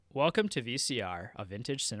Welcome to VCR, a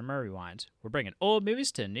vintage cinema rewind. We're bringing old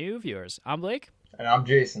movies to new viewers. I'm Blake. And I'm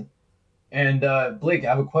Jason. And Blake, I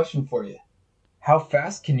have a question for you. How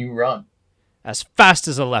fast can you run? As fast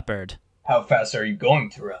as a leopard. How fast are you going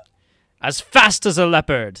to run? As fast as a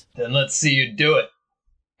leopard. Then let's see you do it.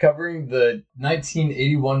 Covering the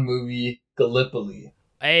 1981 movie Gallipoli.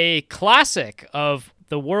 A classic of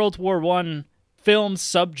the World War I film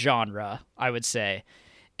subgenre, I would say.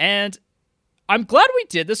 And I'm glad we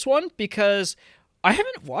did this one because I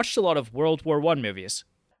haven't watched a lot of World War I movies.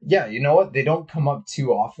 Yeah, you know what? They don't come up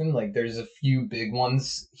too often. Like, there's a few big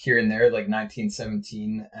ones here and there, like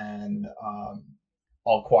 1917 and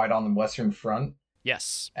All Quiet on the Western Front.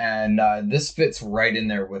 Yes. And this fits right in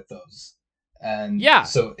there with those. And yeah,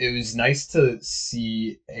 so it was nice to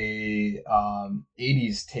see a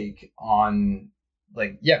 80s take on,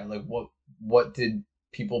 like what did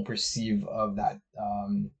people perceive of that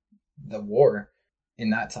the war in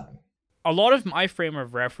that time. A lot of my frame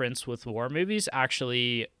of reference with war movies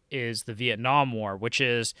actually is the Vietnam War, which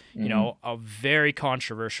is, you know, a very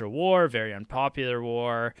controversial war, very unpopular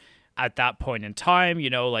war at that point in time. You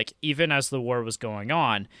know, like even as the war was going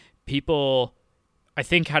on, people, I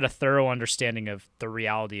think, had a thorough understanding of the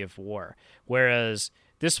reality of war. Whereas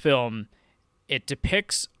this film, it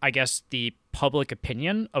depicts, I guess, the public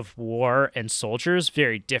opinion of war and soldiers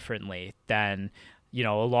very differently than, you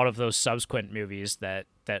know, a lot of those subsequent movies that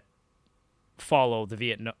follow the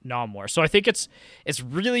Vietnam War. So I think it's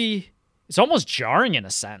almost jarring in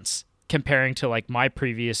a sense comparing to like my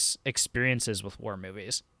previous experiences with war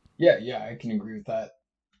movies. Yeah, I can agree with that.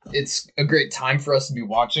 It's a great time for us to be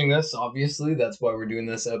watching this, obviously. That's why we're doing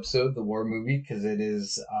this episode, the war movie, because it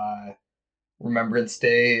is Remembrance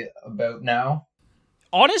Day about now.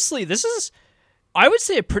 Honestly, this is, I would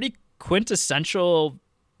say, a pretty quintessential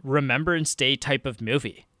Remembrance Day type of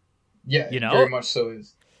movie. Yeah, you know, very much so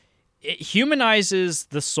is. It humanizes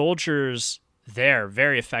the soldiers there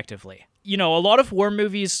very effectively. You know, a lot of war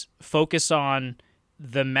movies focus on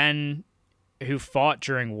the men who fought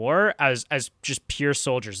during war as just pure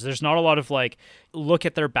soldiers. There's not a lot of like look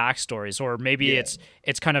at their backstories, or maybe it's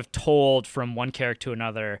kind of told from one character to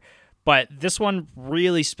another. But this one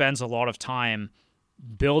really spends a lot of time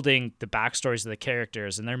building the backstories of the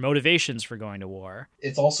characters and their motivations for going to war.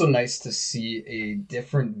 It's also nice to see a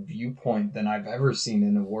different viewpoint than I've ever seen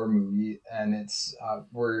in a war movie, and it's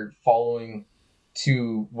we're following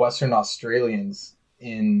two Western Australians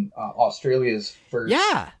in Australia's first.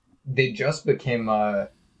 Yeah, they just became a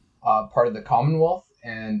part of the Commonwealth,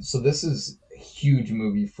 and so this is a huge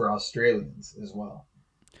movie for Australians as well.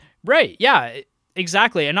 Right? Yeah,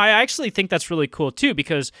 exactly. And I actually think that's really cool too,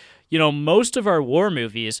 because you know, most of our war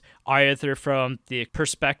movies are either from the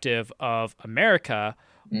perspective of America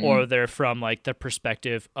or they're from like the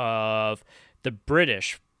perspective of the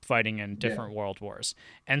British fighting in different world wars.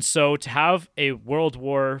 And so to have a World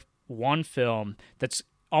War I film that's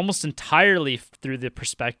almost entirely through the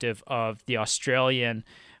perspective of the Australian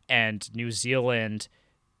and New Zealand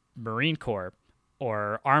Marine Corps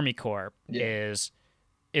or Army Corps is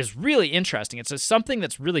really interesting. It's something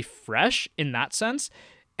that's really fresh in that sense.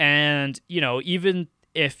 And, you know, even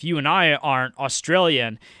if you and I aren't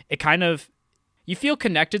Australian, it kind of, you feel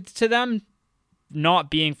connected to them not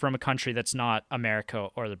being from a country that's not America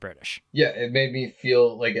or the British. Yeah, it made me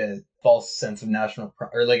feel like a false sense of national pride,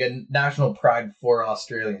 or like a national pride for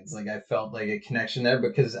Australians. Like I felt like a connection there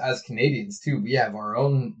because as Canadians too, we have our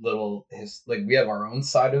own little, we have our own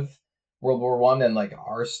side of World War I and like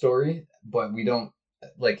our story, but we don't,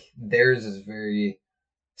 like theirs is very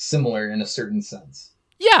similar in a certain sense.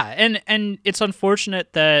 Yeah, and it's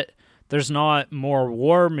unfortunate that there's not more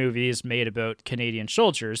war movies made about Canadian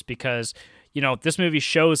soldiers because, you know, this movie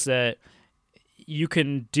shows that you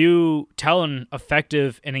can tell an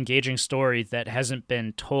effective and engaging story that hasn't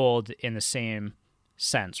been told in the same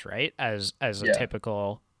sense, right? As a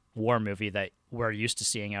typical war movie that we're used to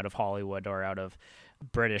seeing out of Hollywood or out of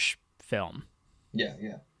British film. Yeah.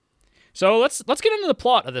 So let's get into the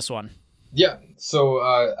plot of this one. Yeah, so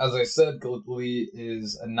as I said, Gallipoli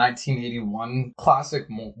is a 1981 classic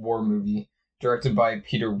war movie directed by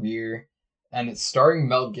Peter Weir, and it's starring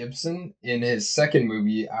Mel Gibson in his second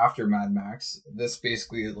movie after Mad Max. This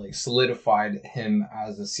basically like solidified him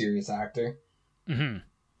as a serious actor. Mm-hmm.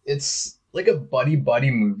 It's like a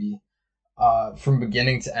buddy movie from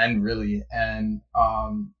beginning to end, really, and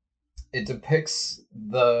it depicts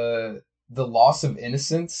the loss of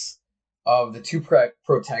innocence of the two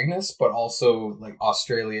protagonists, but also like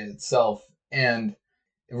Australia itself, and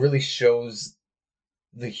it really shows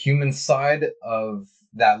the human side of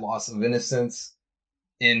that loss of innocence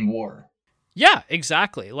in war. Yeah,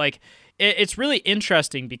 exactly. Like it's really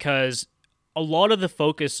interesting because a lot of the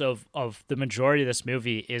focus of the majority of this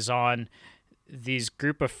movie is on these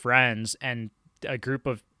group of friends and a group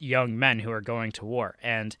of young men who are going to war.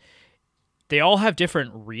 And they all have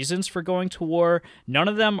different reasons for going to war. None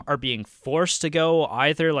of them are being forced to go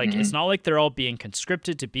either. Like, it's not like they're all being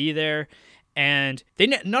conscripted to be there. And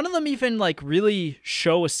none of them even like really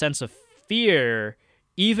show a sense of fear,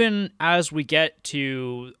 even as we get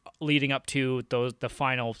to leading up to the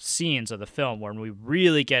final scenes of the film when we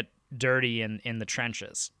really get dirty in the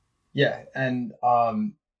trenches. Yeah, and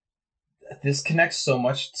this connects so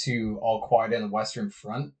much to All Quiet on the Western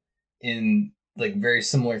Front in like very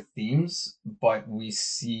similar themes, but we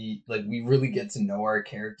really get to know our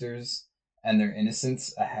characters and their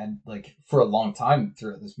innocence ahead, like for a long time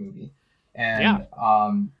throughout this movie. And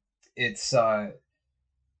it's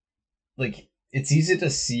like it's easy to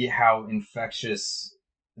see how infectious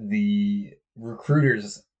the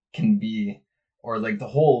recruiters can be, or like the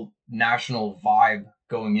whole national vibe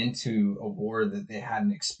going into a war that they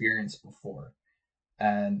hadn't experienced before,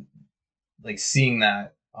 and like seeing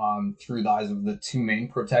that through the eyes of the two main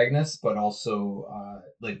protagonists, but also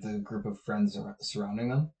like the group of friends surrounding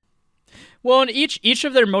them. Well, and each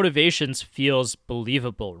of their motivations feels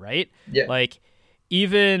believable, right? Yeah. Like,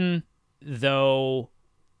 even though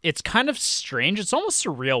it's kind of strange, it's almost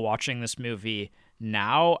surreal watching this movie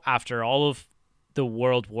now after all of the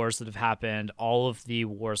world wars that have happened, all of the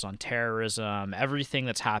wars on terrorism, everything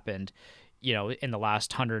that's happened, in the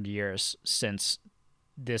last 100 years since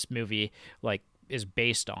this movie like is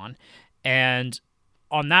based on. And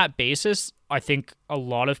on that basis, I think a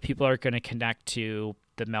lot of people are going to connect to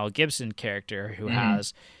the Mel Gibson character who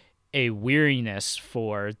has a weariness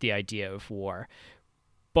for the idea of war.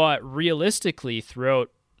 But realistically,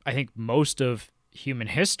 throughout, I think, most of human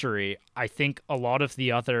history, I think a lot of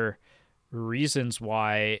the other reasons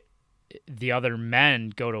why the other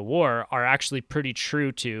men go to war are actually pretty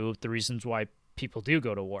true to the reasons why people do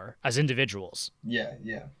go to war as individuals. Yeah,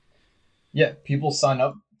 people sign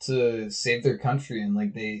up to save their country, and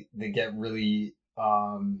like they get really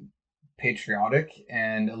patriotic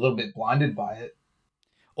and a little bit blinded by it.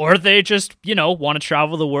 Or they just, want to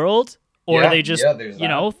travel the world, or they just,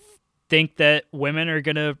 think that women are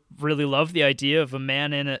going to really love the idea of a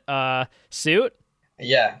man in a suit.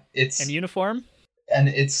 Yeah, it's in uniform. And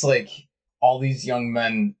it's like all these young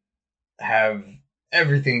men have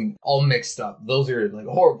everything all mixed up. Those are like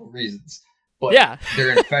horrible reasons, but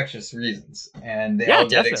they're infectious reasons, and they all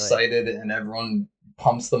get excited, and everyone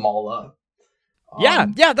pumps them all up.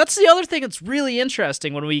 Yeah, that's the other thing that's really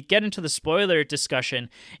interesting when we get into the spoiler discussion,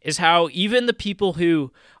 is how even the people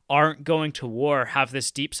who aren't going to war have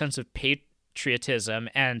this deep sense of patriotism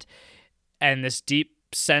and this deep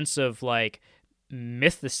sense of like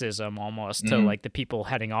mythicism almost to like the people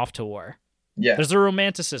heading off to war. Yeah, there's a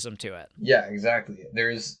romanticism to it. Yeah, exactly.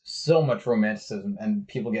 There's so much romanticism and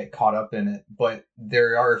people get caught up in it, but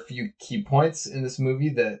there are a few key points in this movie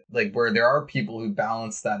that like where there are people who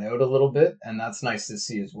balance that out a little bit, and that's nice to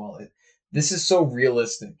see as well. This is so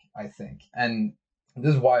realistic, I think, and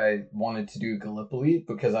this is why I wanted to do Gallipoli,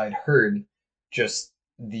 because I'd heard just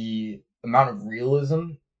the amount of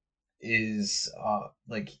realism is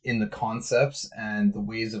like in the concepts and the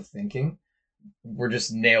ways of thinking were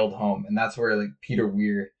just nailed home, and that's where like Peter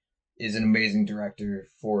Weir is an amazing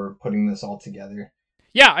director for putting this all together.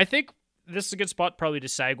 Yeah, I think this is a good spot probably to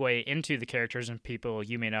segue into the characters and people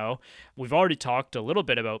you may know. We've already talked a little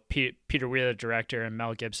bit about Peter Weir, the director, and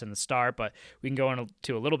Mel Gibson, the star, but we can go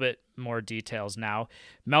into a little bit more details now.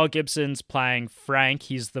 Mel Gibson's playing Frank.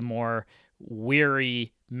 He's the more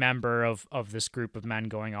weary member of this group of men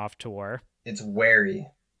going off to war. It's wary.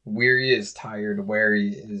 Weary is tired.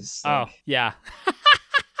 Wary is like... Oh, yeah.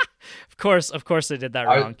 Of course I did that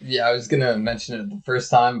wrong. I was going to mention it the first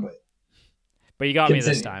time, but you got Continue.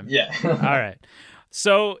 Me this time. Yeah. All right.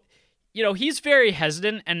 So, he's very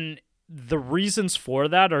hesitant, and the reasons for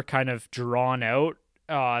that are kind of drawn out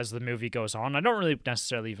as the movie goes on. I don't really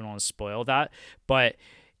necessarily even want to spoil that, but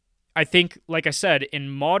I think, like I said, in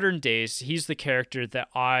modern days, he's the character that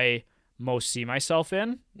I most see myself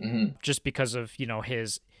in, just because of,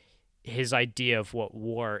 his idea of what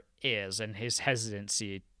war is and his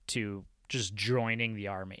hesitancy to just joining the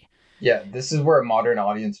army. Yeah, this is where a modern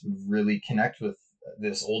audience would really connect with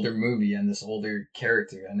this older movie and this older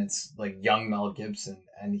character, and it's like young Mel Gibson,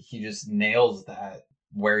 and he just nails that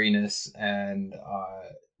wariness and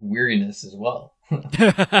weariness as well.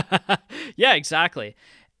 Yeah, exactly.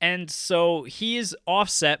 And so he's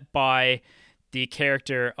offset by the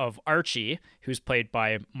character of Archie, who's played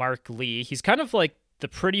by Mark Lee. He's kind of like the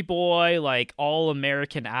pretty boy, like all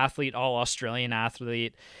American athlete, all Australian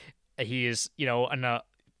athlete. He is,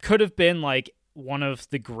 could have been like one of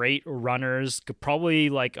the great runners, probably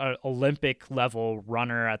like an Olympic level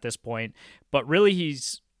runner at this point, but really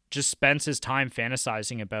he's just spends his time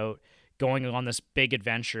fantasizing about going on this big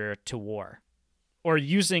adventure to war, or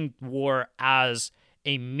using war as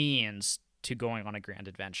a means to going on a grand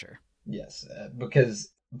adventure. Yes,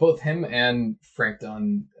 because both him and Frank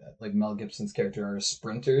Dunn, like Mel Gibson's character, are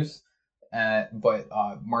sprinters, but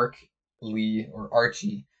Mark Lee or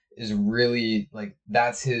Archie is really like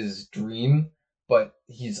that's his dream, but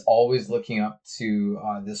he's always looking up to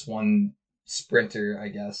this one sprinter, I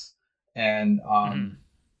guess, and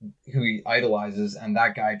who he idolizes, and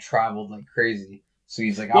that guy traveled like crazy. So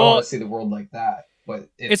he's like, I want to see the world like that. But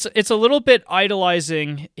it's a little bit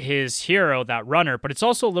idolizing his hero, that runner, but it's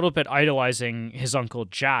also a little bit idolizing his uncle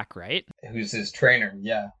Jack, right? Who's his trainer,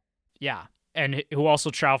 yeah. Yeah, and who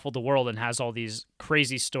also traveled the world and has all these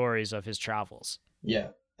crazy stories of his travels. Yeah,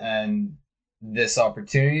 and this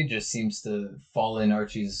opportunity just seems to fall in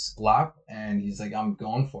Archie's lap, and he's like, I'm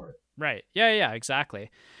going for it. Right. Yeah,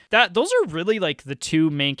 exactly. Those are really like the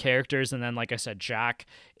two main characters, and then like I said,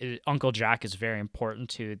 Uncle Jack is very important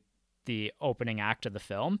to the opening act of the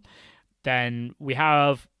film. Then we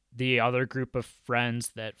have the other group of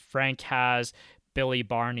friends that Frank has, Billy,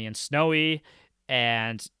 Barney, and Snowy,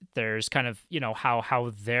 and there's kind of,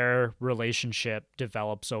 how their relationship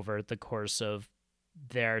develops over the course of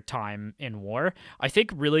their time in war. I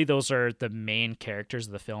think really those are the main characters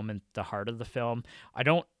of the film and the heart of the film. I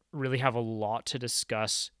don't really have a lot to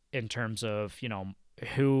discuss in terms of,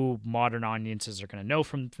 who modern audiences are going to know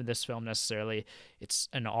from this film necessarily. It's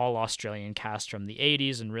an all Australian cast from the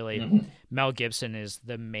 80s, and really Mel Gibson is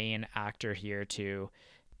the main actor here to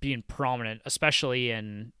being prominent, especially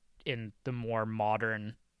in the more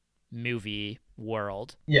modern movie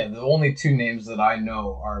world. Yeah, the only two names that I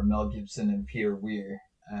know are Mel Gibson and Peter Weir.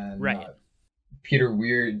 And right. Peter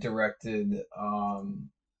Weir directed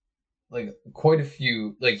like quite a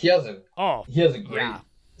few, like he has a great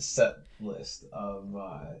set list of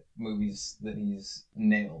movies that he's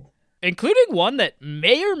nailed, including one that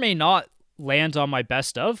may or may not land on my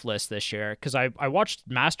best of list this year, because I watched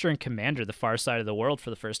Master and Commander: The Far Side of the World for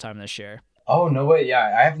the first time this year. Oh, no way.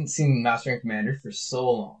 Yeah, I haven't seen Master and Commander for so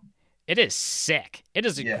long. It is sick. It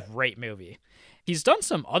is a great movie. He's done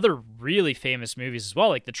some other really famous movies as well,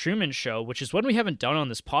 like The Truman Show, which is one we haven't done on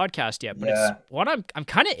this podcast yet, but it's one I'm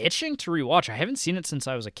kind of itching to rewatch. I haven't seen it since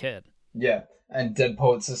I was a kid. Yeah, and Dead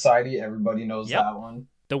Poet Society, everybody knows that one.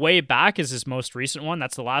 The Way Back is his most recent one.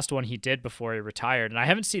 That's the last one he did before he retired, and I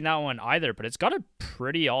haven't seen that one either, but it's got a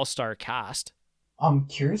pretty all-star cast. I'm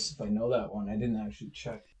curious if I know that one. I didn't actually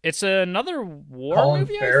check. It's another war Colin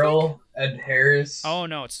movie, Farrell, I think? Ed Harris. Oh,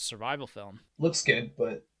 no, it's a survival film. Looks good,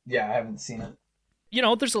 but yeah, I haven't seen it.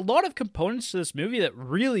 There's a lot of components to this movie that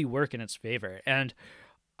really work in its favor. And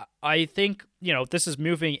I think, this is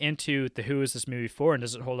moving into the who is this movie for and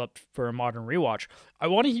does it hold up for a modern rewatch? I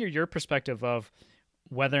want to hear your perspective of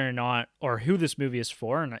whether or not, or who this movie is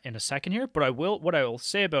for in a second here. But what I will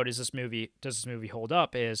say about does this movie hold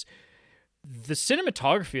up is the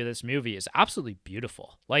cinematography of this movie is absolutely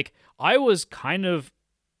beautiful. Like, I was kind of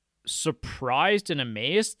surprised and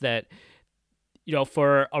amazed that,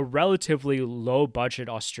 for a relatively low budget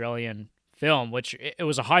Australian film, which it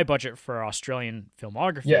was a high budget for Australian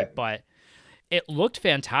filmography, but it looked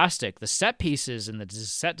fantastic. The set pieces and the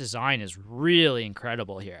set design is really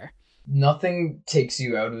incredible here. Nothing takes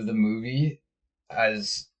you out of the movie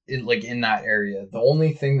as in that area. The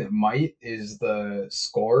only thing that might is the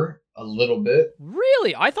score a little bit.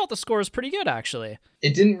 Really? I thought the score was pretty good, actually.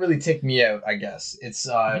 It didn't really take me out, I guess. It's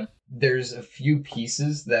there's a few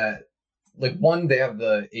pieces that, like, one, they have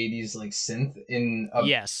the 80s like synth in a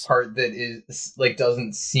part that is like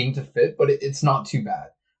doesn't seem to fit, but it's not too bad.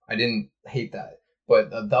 I didn't hate that. But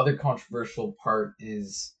the other controversial part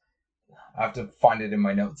is, I have to find it in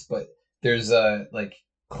my notes, but there's a like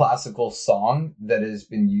classical song that has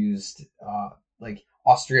been used, like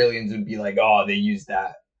Australians would be like, oh, they used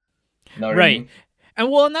that. You know what I mean?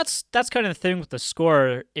 And that's kind of the thing with the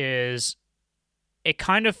score is it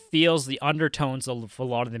kind of feels the undertones of a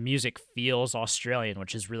lot of the music feels Australian,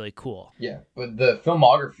 which is really cool. Yeah, but the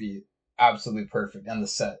filmography, absolutely perfect. And the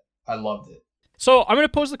set, I loved it. So I'm going to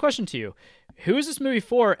pose the question to you. Who is this movie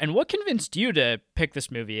for, and what convinced you to pick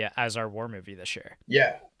this movie as our war movie this year?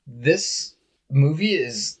 Yeah, this movie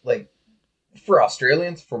is, like, for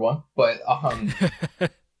Australians, for one, but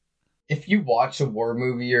if you watch a war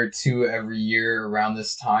movie or two every year around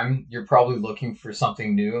this time, you're probably looking for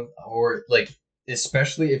something new, or, like,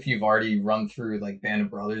 especially if you've already run through like Band of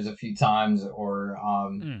Brothers a few times, or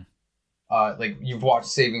like you've watched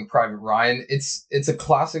Saving Private Ryan. It's a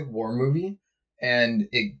classic war movie, and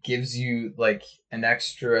it gives you like an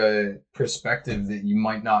extra perspective that you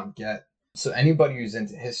might not get. So anybody who's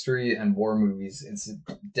into history and war movies, it's a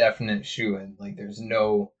definite shoe-in. Like there's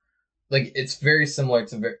no like it's very similar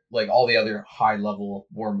to like all the other high level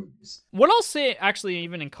war movies. What I'll say, actually,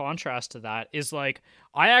 even in contrast to that, is like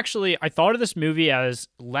I thought of this movie as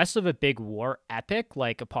less of a big war epic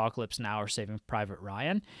like Apocalypse Now or Saving Private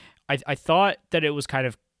Ryan. I thought that it was kind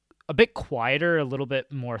of a bit quieter, a little bit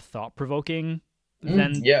more thought provoking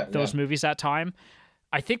than those movies at time.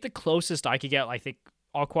 I think the closest I could get, I think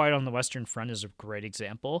All Quiet on the Western Front is a great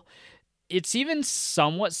example. It's even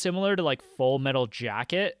somewhat similar to like Full Metal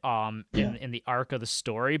Jacket in the arc of the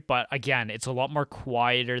story, but again, it's a lot more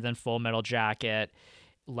quieter than Full Metal Jacket,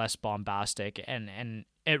 less bombastic, and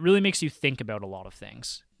it really makes you think about a lot of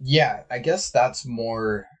things. Yeah, I guess that's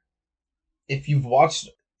more if you've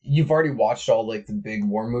already watched all like the big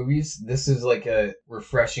war movies. This is like a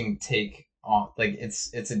refreshing take on like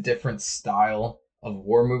it's a different style of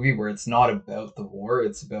war movie where it's not about the war,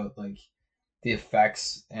 it's about like the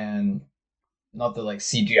effects and not the like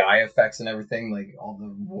CGI effects and everything, like all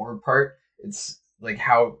the war part. It's like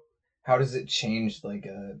how does it change like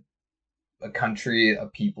a country, a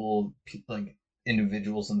people, like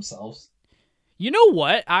individuals themselves. You know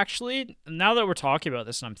what, actually, now that we're talking about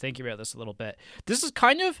this and I'm thinking about this a little bit, this is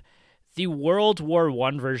kind of the World War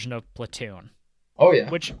One version of Platoon. Oh yeah.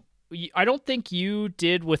 Which I don't think you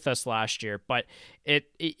did with us last year, but it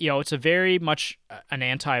it's a very much an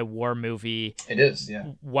anti-war movie. It is, yeah.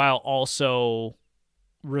 While also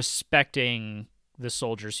respecting the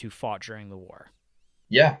soldiers who fought during the war.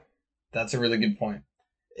 Yeah, that's a really good point.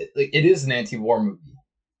 It is an anti-war movie,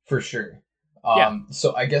 for sure.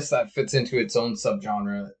 So I guess that fits into its own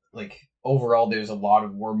subgenre. Like overall, there's a lot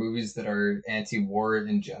of war movies that are anti-war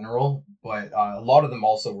in general, but a lot of them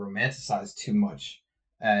also romanticize too much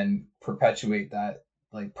and perpetuate that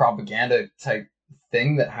like propaganda type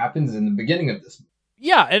thing that happens in the beginning of this movie.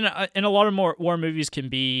 Yeah, and a lot of more war movies can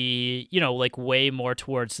be, like way more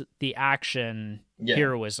towards the action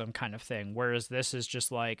heroism kind of thing, whereas this is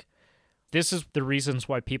just like, this is the reasons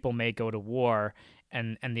why people may go to war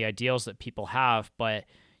and the ideals that people have, but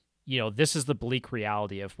this is the bleak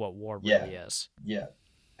reality of what war really is. Yeah,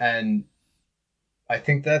 and I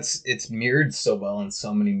think it's mirrored so well in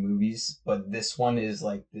so many movies, but this one is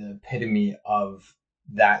like the epitome of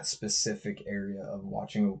that specific area of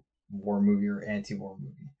watching a war movie or anti-war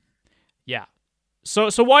movie. Yeah. So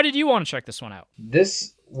why did you want to check this one out?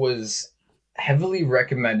 This was heavily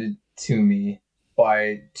recommended to me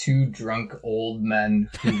by two drunk old men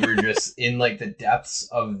who were just in like the depths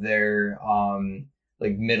of their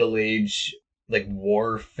like middle age like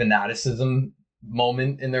war fanaticism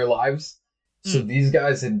moment in their lives. So these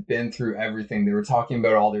guys had been through everything. They were talking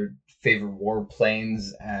about all their favorite war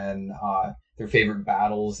planes and their favorite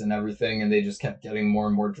battles and everything, and they just kept getting more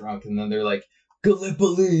and more drunk. And then they're like,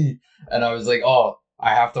 Gallipoli! And I was like, oh,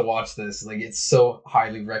 I have to watch this. Like, it's so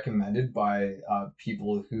highly recommended by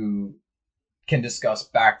people who can discuss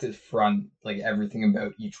back to front, like everything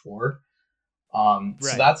about each war. Right.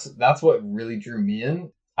 So that's what really drew me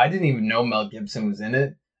in. I didn't even know Mel Gibson was in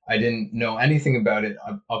it. I didn't know anything about it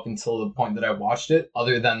up until the point that I watched it,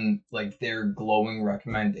 other than like their glowing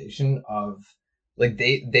recommendation of like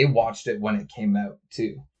they watched it when it came out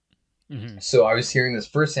too. Mm-hmm. So I was hearing this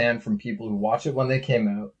firsthand from people who watched it when they came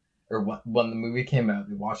out, or when the movie came out.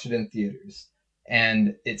 They watched it in theaters,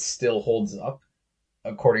 and it still holds up,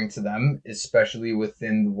 according to them, especially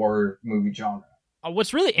within the war movie genre.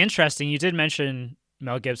 What's really interesting, you did mention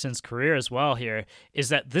Mel Gibson's career as well here, is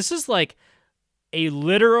that this is like a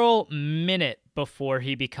literal minute before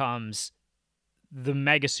he becomes the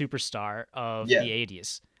mega superstar of the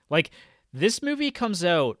 80s. Like, this movie comes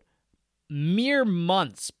out mere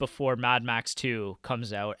months before Mad Max 2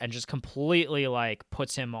 comes out and just completely like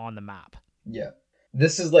puts him on the map. Yeah.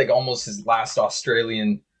 This is like almost his last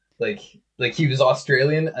Australian, like he was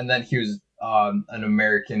Australian and then he was an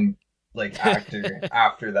American like actor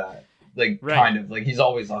after that. Like kind of like he's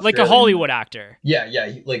always Australian. Like a Hollywood actor.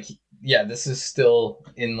 Yeah, this is still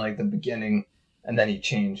in like the beginning and then he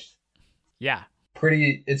changed. Yeah.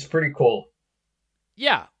 It's pretty cool.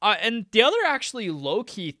 Yeah. And the other actually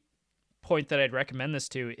low-key point that I'd recommend this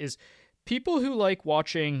to is people who like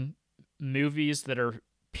watching movies that are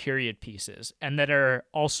period pieces and that are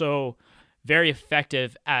also very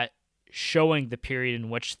effective at showing the period in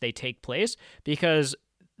which they take place, because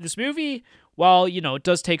this movie, while, it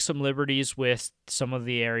does take some liberties with some of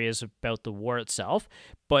the areas about the war itself,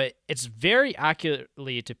 but it's very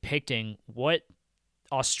accurately depicting what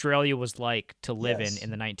Australia was like to live Yes. in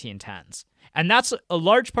the 1910s. And that's a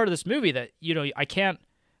large part of this movie that, I can't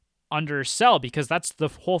undersell, because that's the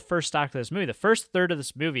whole first act of this movie. The first third of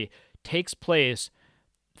this movie takes place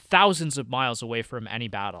thousands of miles away from any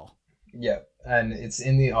battle. Yeah, and it's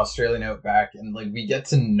in the Australian outback, and like we get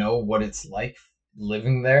to know what it's like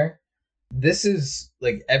living there. This is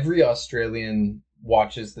like every Australian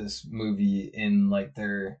watches this movie in like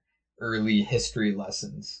their early history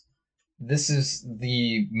lessons. This is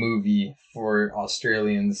the movie for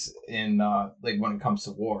Australians in like when it comes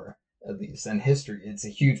to war, at least, and history. It's a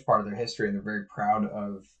huge part of their history, and they're very proud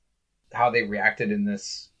of how they reacted in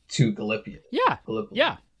this to Gallipoli. Yeah. Gallipoli.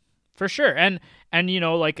 Yeah. For sure. And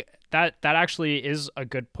like that actually is a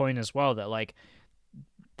good point as well, that like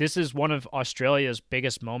this is one of Australia's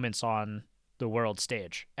biggest moments on the world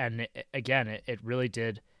stage. And it really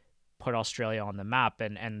did put Australia on the map,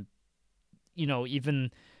 and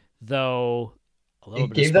even though a little It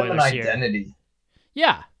bit gave of them an spoilers here. identity.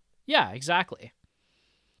 Yeah. Yeah, exactly.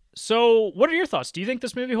 So, what are your thoughts? Do you think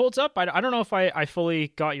this movie holds up? I don't know if I fully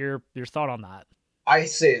got your thought on that. I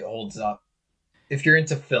say it holds up. If you're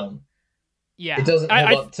into film, Yeah. it doesn't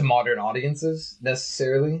hold up to modern audiences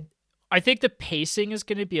necessarily. I think the pacing is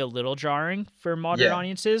going to be a little jarring for modern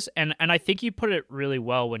audiences, and I think you put it really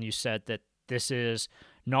well when you said that this is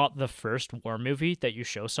not the first war movie that you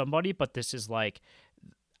show somebody, but this is like,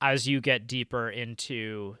 as you get deeper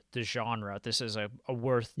into the genre, this is a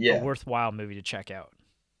worthwhile movie to check out.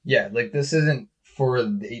 Yeah, like this isn't for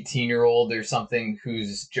the 18-year-old or something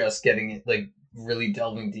who's just getting it, like really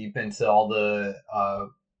delving deep into all the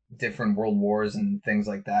different world wars and things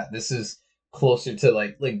like that. This is closer to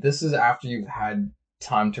like this is after you've had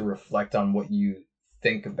time to reflect on what you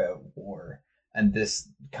think about war, and this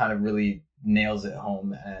kind of really nails it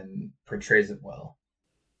home and portrays it well.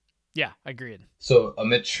 Yeah, agreed. So a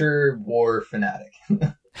mature war fanatic.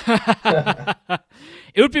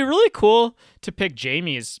 It would be really cool to pick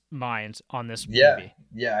Jamie's mind on this movie.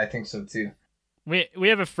 Yeah, I think so too. We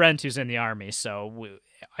have a friend who's in the army, so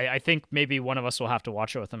I think maybe one of us will have to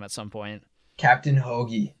watch it with him at some point. Captain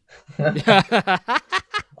Hoagie.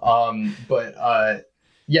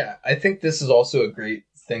 Yeah, I think this is also a great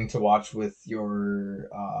thing to watch with your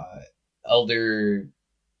elder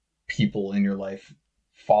people in your life,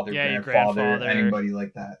 father, grandfather, anybody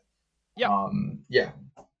like that. Yeah,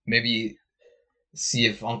 maybe see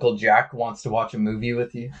if Uncle Jack wants to watch a movie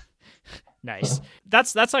with you. Nice.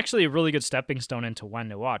 That's actually a really good stepping stone into when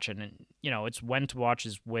to watch, and it's when to watch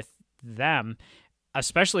is with them,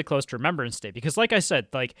 especially close to Remembrance Day, because like I said,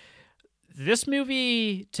 like this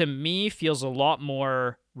movie to me feels a lot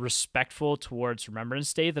more respectful towards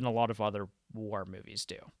Remembrance Day than a lot of other war movies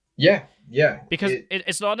do. Yeah. Because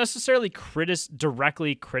it's not necessarily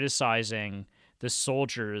directly criticizing the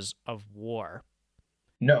soldiers of war.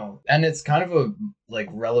 No, and it's kind of a like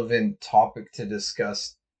relevant topic to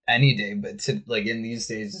discuss any day, but to like in these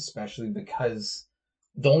days especially, because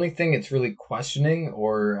the only thing it's really questioning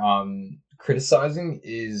or criticizing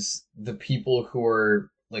is the people who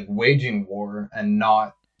are like waging war and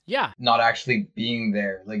not actually being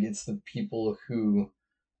there. Like it's the people who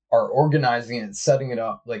are organizing it, setting it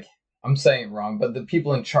up. Like I'm saying it wrong, but the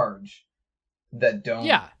people in charge that don't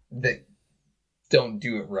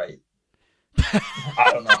do it right.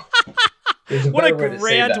 I don't know. What a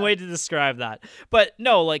grand way to describe that. But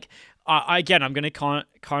no, like again, I'm going to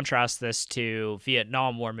contrast this to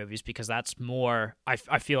Vietnam War movies, because that's more, I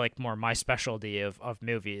feel like more my specialty of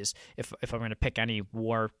movies, if I'm going to pick any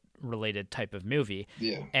war related type of movie.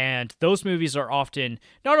 Yeah. And those movies are often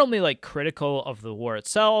not only like critical of the war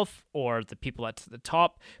itself or the people at the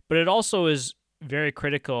top, but it also is very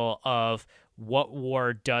critical of what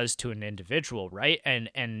war does to an individual, right? And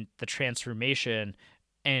the transformation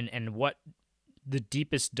and what the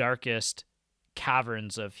deepest, darkest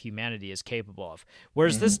caverns of humanity is capable of.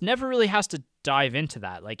 Whereas this never really has to dive into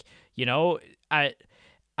that. Like, at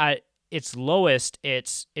its lowest,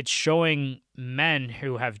 it's showing men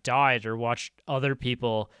who have died or watched other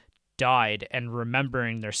people died and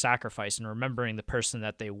remembering their sacrifice and remembering the person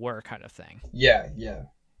that they were, kind of thing. Yeah.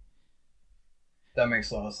 That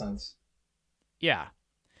makes a lot of sense. Yeah.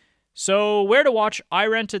 So where to watch? I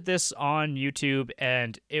rented this on YouTube,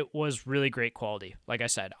 and it was really great quality. Like I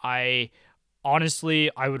said, I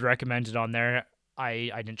would recommend it on there. I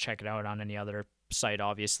didn't check it out on any other site,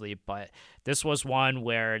 obviously, but this was one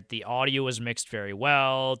where the audio was mixed very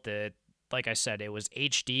well. Like I said, it was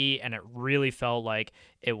HD, and it really felt like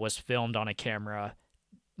it was filmed on a camera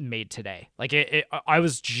made today. Like I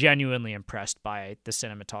was genuinely impressed by the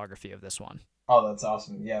cinematography of this one. Oh, that's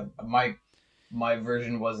awesome. Yeah, my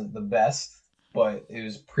version wasn't the best, but it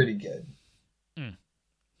was pretty good.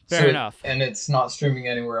 Fair enough. And it's not streaming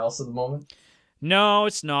anywhere else at the moment? No,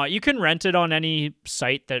 it's not. You can rent it on any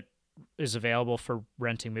site that is available for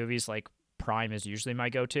renting movies. Like Prime is usually my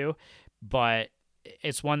go-to, but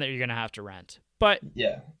it's one that you're going to have to rent. But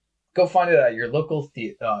yeah, go find it at your local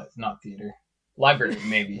not theater, library,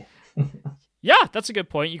 maybe. Yeah, that's a good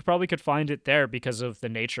point. You probably could find it there because of the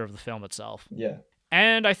nature of the film itself. Yeah.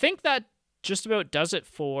 And I think that just about does it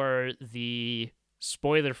for the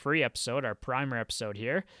spoiler-free episode, our primer episode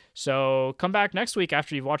here. So come back next week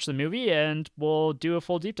after you've watched the movie and we'll do a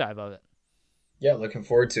full deep dive of it. Yeah, looking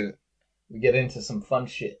forward to it. We get into some fun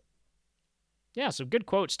shit. Yeah, some good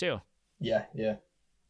quotes too. Yeah, yeah.